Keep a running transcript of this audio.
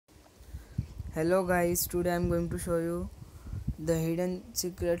Hello guys, today I am going to show you the hidden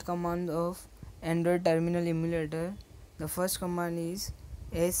secret command of Android terminal emulator. The first command is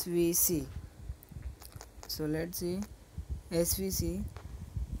svc. So let's see svc.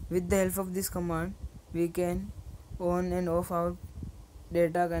 With the help of this command we can on and off our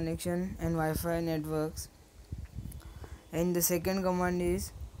data connection and Wi-Fi networks. And the second command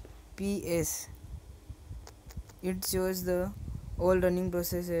is ps. It shows the all running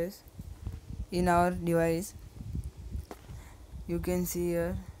processes in our device. You can see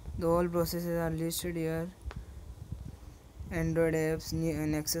here the all processes are listed here: Android apps,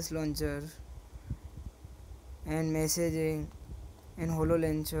 Nexus launcher, and messaging, and Holo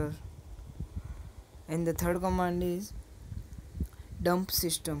launcher. And the third command is dump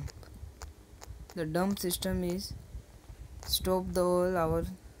system. The dump system is stop the all our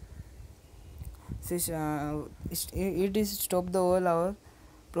it is stop the all our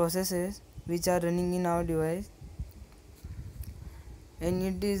processes which are running in our device, and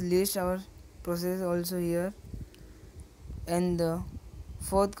it is list our process also here. And the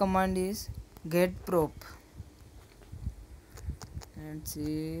fourth command is get prop. Let's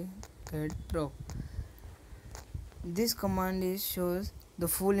see, get prop. This command is shows the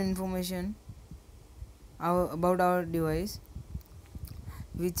full information about our device,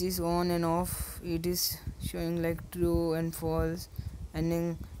 which is on and off. It is showing like true and false, and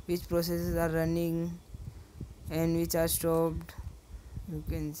then which processes are running and which are stopped. You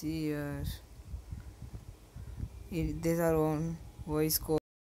can see here these are on voice calls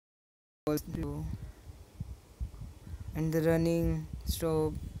and the running,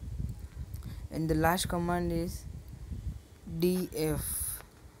 stop. And the last command is df.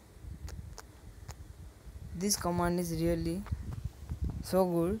 This command is really so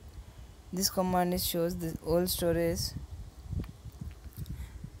good. This command shows the all storage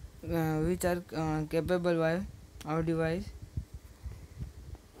which are capable by our device.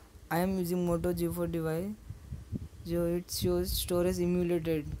 I am using Moto G4 device, so it shows storage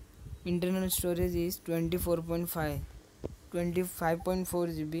emulated. Internal storage is 25.4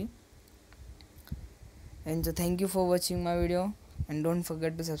 GB. And so thank you for watching my video, and don't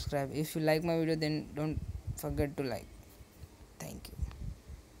forget to subscribe. If you like my video, then don't forget to like.